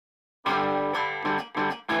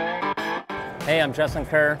Hey, I'm Justin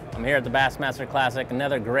Kerr. I'm here at the Bassmaster Classic.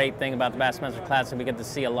 Another great thing about the Bassmaster Classic, we get to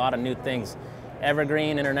see a lot of new things.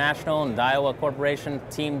 Evergreen International and Daiwa Corporation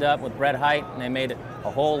teamed up with Hite, and they made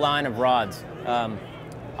a whole line of rods.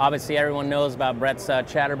 Obviously, everyone knows about Brett's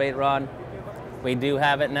chatterbait rod. We do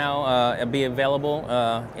have it now. It'll be available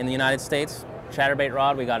in the United States. Chatterbait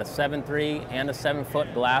rod, we got a 7.3 and a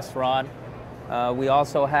 7-foot glass rod. We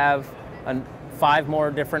also have 5 more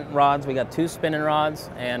different rods. We got 2 spinning rods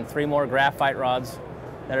and 3 more graphite rods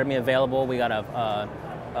that are going to be available. We got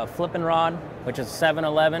a flipping rod, which is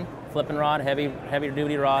 711 flipping rod, heavier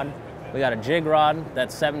duty rod. We got a jig rod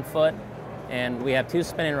that's 7 foot, and we have 2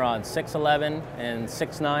 spinning rods, 611 and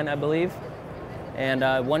 6.9, I believe, and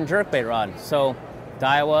 1 jerkbait rod. So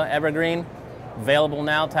Daiwa Evergreen, available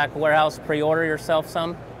now. Tackle Warehouse, pre-order yourself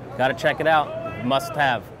some. Got to check it out. Must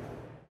have.